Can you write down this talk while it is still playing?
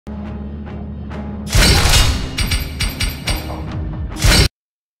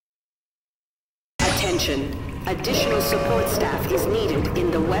Attention. Additional support staff is needed in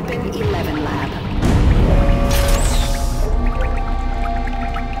the Weapon 11 lab.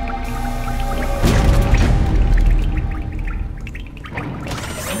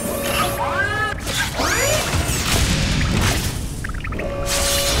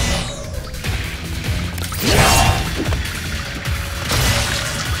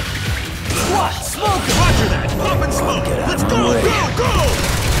 Roger that! Pop and smoke! Let's go! Go!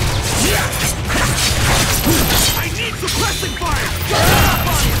 I need suppressing fire! Get up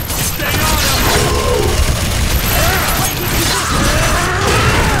on you! Stay on him!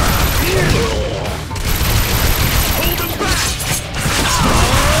 Hold him back!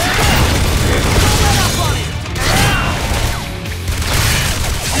 Don't let up on him!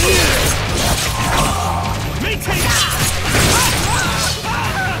 Maintain it!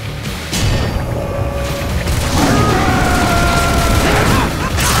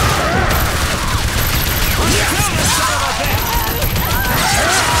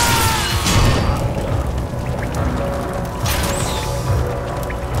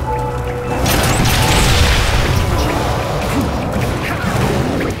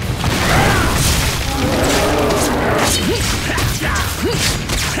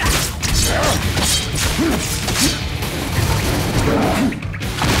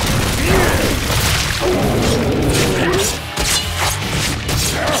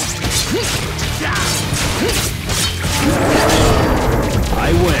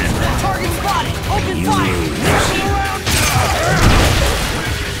 I win. Target spotted! Open fire!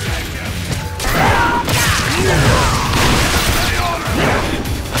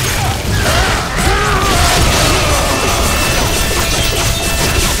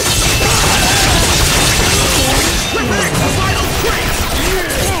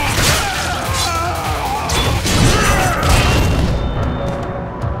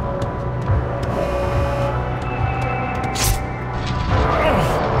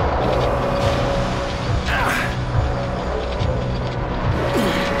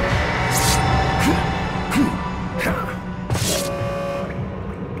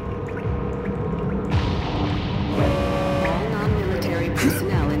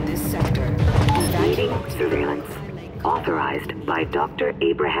 Authorized by Dr.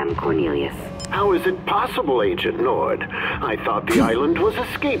 Abraham Cornelius. How is it possible, Agent Nord? I thought the island was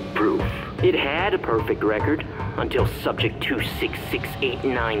escape-proof. It had a perfect record until Subject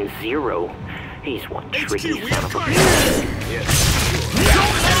 266890. He's one tricky son of a bitch.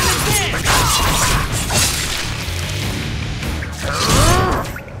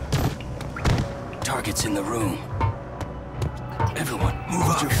 Target's in the room. Everyone, move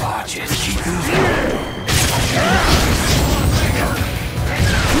up your barges. Keep moving.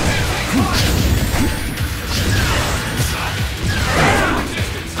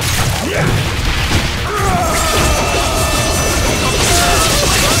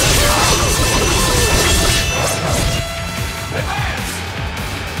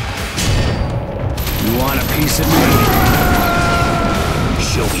 You want a piece of me?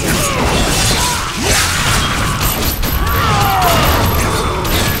 Show me.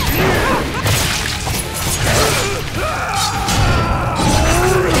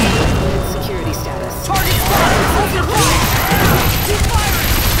 Security status. Target spotted! Keep firing!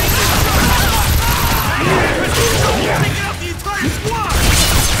 Taking out the entire squad!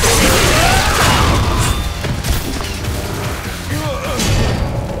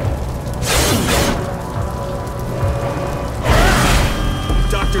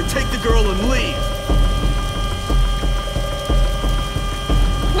 Doctor, take the girl and leave!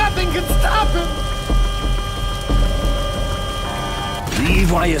 Nothing can stop him!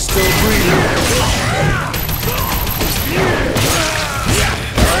 Leave while you're still breathing.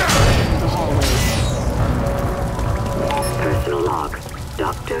 Personal log.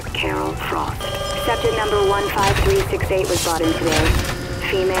 Dr. Carol Frost. Subject number 15368 was brought in today.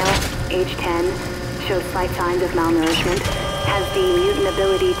 Female, age 10, shows slight signs of malnourishment, has the mutant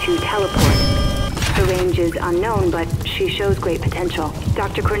ability to teleport. Her range is unknown, but she shows great potential.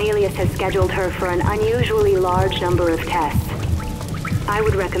 Dr. Cornelius has scheduled her for an unusually large number of tests. I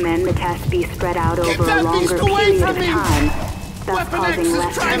would recommend the tests be spread out over a longer period of time, thus causing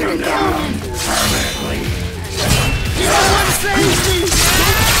less permanent damage. Someone save me!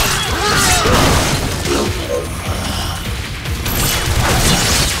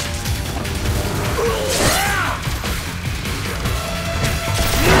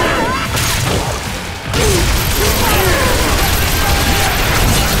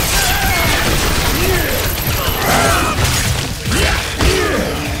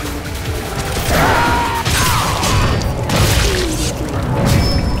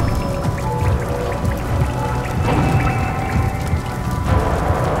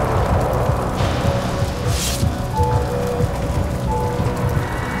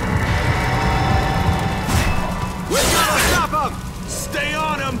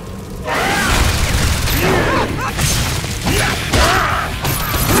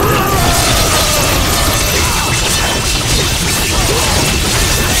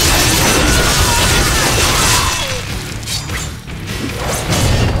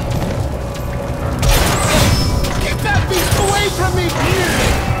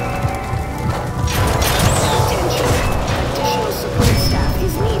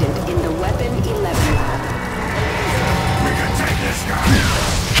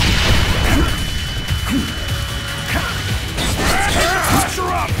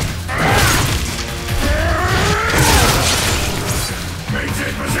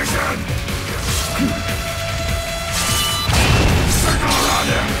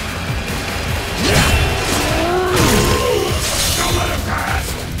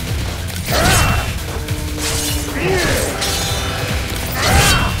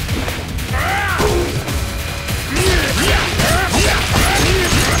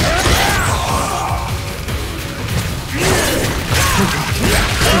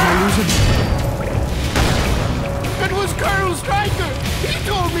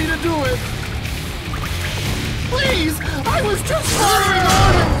 told me to do it! Please! I was just following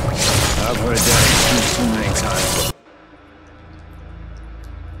orders! I've heard that excuse too many times.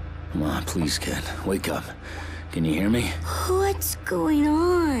 Come on, please, kid. Wake up. Can you hear me? What's going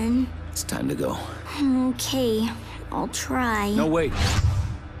on? It's time to go. Okay, I'll try. No, wait.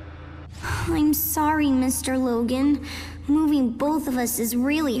 I'm sorry, Mr. Logan. Moving both of us is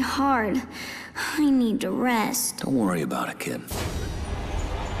really hard. I need to rest. Don't worry about it, kid.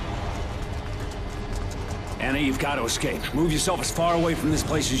 Anna, you've got to escape. Move yourself as far away from this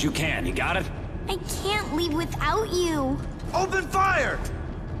place as you can. You got it? I can't leave without you. Open fire!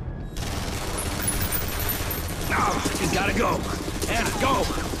 You gotta go. Anna, go!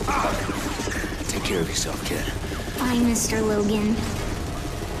 Take care of yourself, kid. Bye, Mr. Logan.